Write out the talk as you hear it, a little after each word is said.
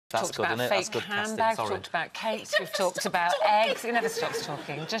That's talked good, about isn't it? fake That's good casting, handbags, sorry. talked about cakes, we've talked about eggs. He never stops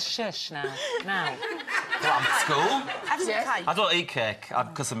talking. Just shush now. Now. Well, I'm at school. Have some cake. I don't eat cake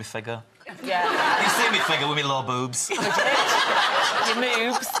because of my figure. Yeah. You see me figure with me low boobs.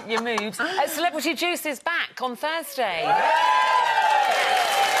 Your moves. Celebrity Juice is back on Thursday.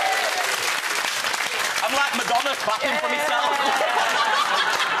 I'm like Madonna clapping for myself.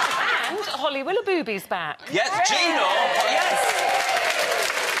 And Holly Willoughby's back. Yes, Gino. Yes.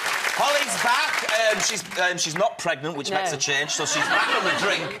 Holly's back. She's not pregnant, which makes a change, so she's back on the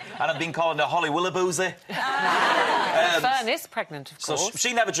drink, and I've been calling her Holly Willaboozy. Fern is pregnant, of course. So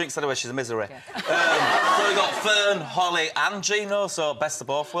she never drinks anyway, she's a misery. So we got Fern, Holly and Gino, so best of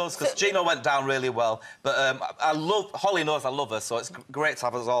both worlds, because Gino went down really well. But Holly knows I love her, so it's great to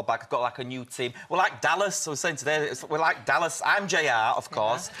have us all back. I've got, like, a new team. We're like Dallas, I was saying today, we're like Dallas. I'm JR, of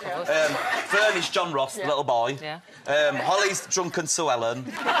course. Fern is John Ross, the little boy. Yeah. Holly's drunken Sue Ellen.